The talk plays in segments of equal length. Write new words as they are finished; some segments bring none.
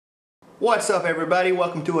What's up, everybody?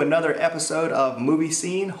 Welcome to another episode of Movie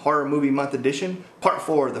Scene, Horror Movie Month Edition, Part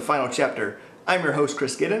 4, the final chapter. I'm your host,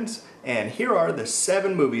 Chris Giddens, and here are the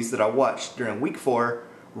 7 movies that I watched during week 4,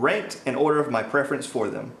 ranked in order of my preference for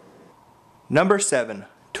them. Number 7,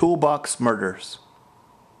 Toolbox Murders.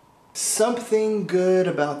 Something good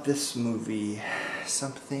about this movie. It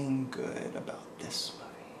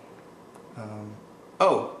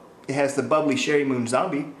has the bubbly Sherry Moon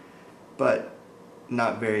zombie, but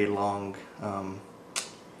not very long.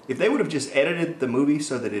 If they would have just edited the movie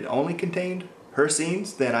so that it only contained her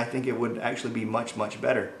scenes, then I think it would actually be much, much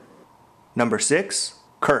better. Number 6,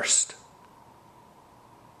 Cursed.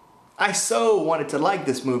 I so wanted to like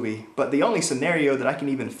this movie, but the only scenario that I can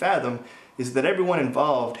even fathom is that everyone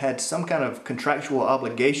involved had some kind of contractual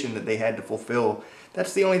obligation that they had to fulfill.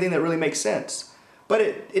 That's the only thing that really makes sense. But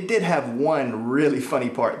it did have one really funny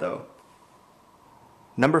part though.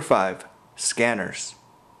 Number 5, Scanners.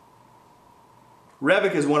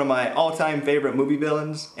 Revok is one of my all-time favorite movie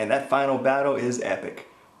villains, and that final battle is epic.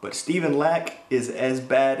 But Stephen Lack is as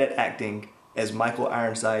bad at acting as Michael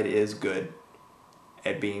Ironside is good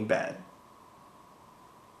at being bad.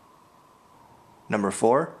 Number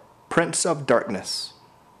 4, Prince of Darkness.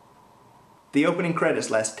 The opening credits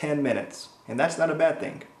last 10 minutes, and that's not a bad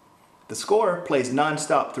thing. The score plays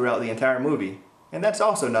non-stop throughout the entire movie, and that's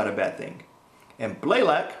also not a bad thing. And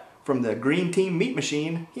Blaylock from the Green Team Meat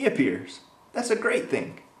Machine, he appears. That's a great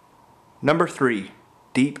thing. Number 3,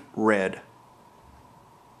 Deep Red.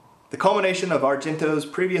 The culmination of Argento's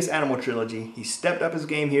previous Animal trilogy, he stepped up his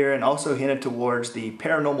game here and also hinted towards the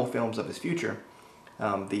paranormal films of his future.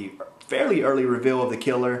 The fairly early reveal of the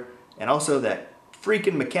killer and also that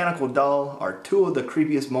freaking mechanical doll are two of the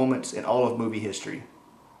creepiest moments in all of movie history.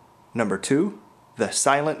 Number 2, The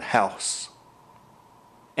Silent House.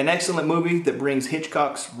 An excellent movie that brings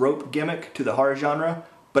Hitchcock's rope gimmick to the horror genre,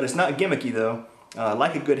 but it's not gimmicky though.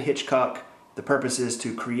 Like a good Hitchcock, the purpose is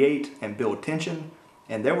to create and build tension,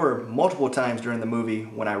 and there were multiple times during the movie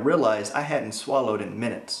when I realized I hadn't swallowed in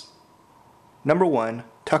minutes. Number 1,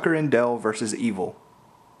 Tucker and Dale vs. Evil.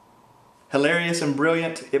 Hilarious and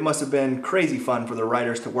brilliant, it must have been crazy fun for the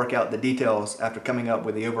writers to work out the details after coming up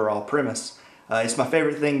with the overall premise. It's my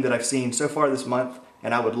favorite thing that I've seen so far this month,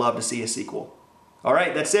 and I would love to see a sequel.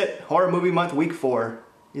 Alright, that's it. Horror Movie Month Week 4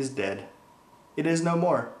 is dead. It is no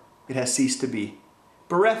more. It has ceased to be.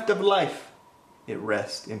 Bereft of life, it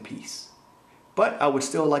rests in peace. But I would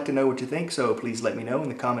still like to know what you think, so please let me know in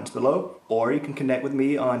the comments below. Or you can connect with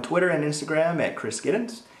me on Twitter and Instagram at Chris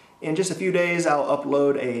Giddens. In just a few days, I'll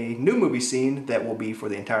upload a new movie scene that will be for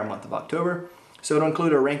the entire month of October. So it'll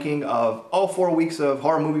include a ranking of all 4 weeks of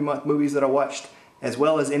Horror Movie Month movies that I watched, as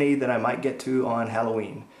well as any that I might get to on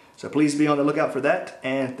Halloween. So please be on the lookout for that,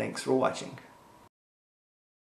 and thanks for watching.